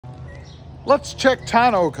Let's check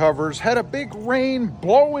tonneau covers. Had a big rain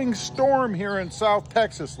blowing storm here in South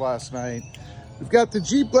Texas last night. We've got the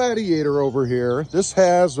Jeep Gladiator over here. This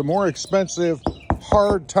has the more expensive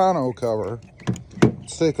hard tonneau cover.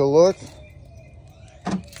 Let's take a look.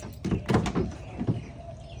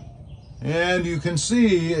 And you can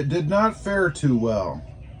see it did not fare too well.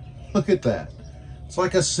 Look at that. It's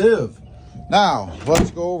like a sieve. Now, let's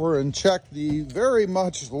go over and check the very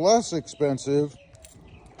much less expensive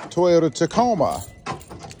Toyota Tacoma.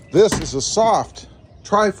 This is a soft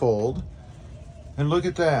trifold, and look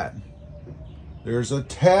at that. There's a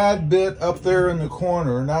tad bit up there in the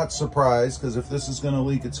corner, not surprised, because if this is going to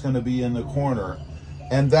leak, it's going to be in the corner,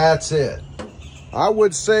 and that's it. I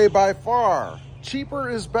would say by far, cheaper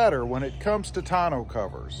is better when it comes to tonneau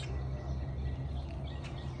covers.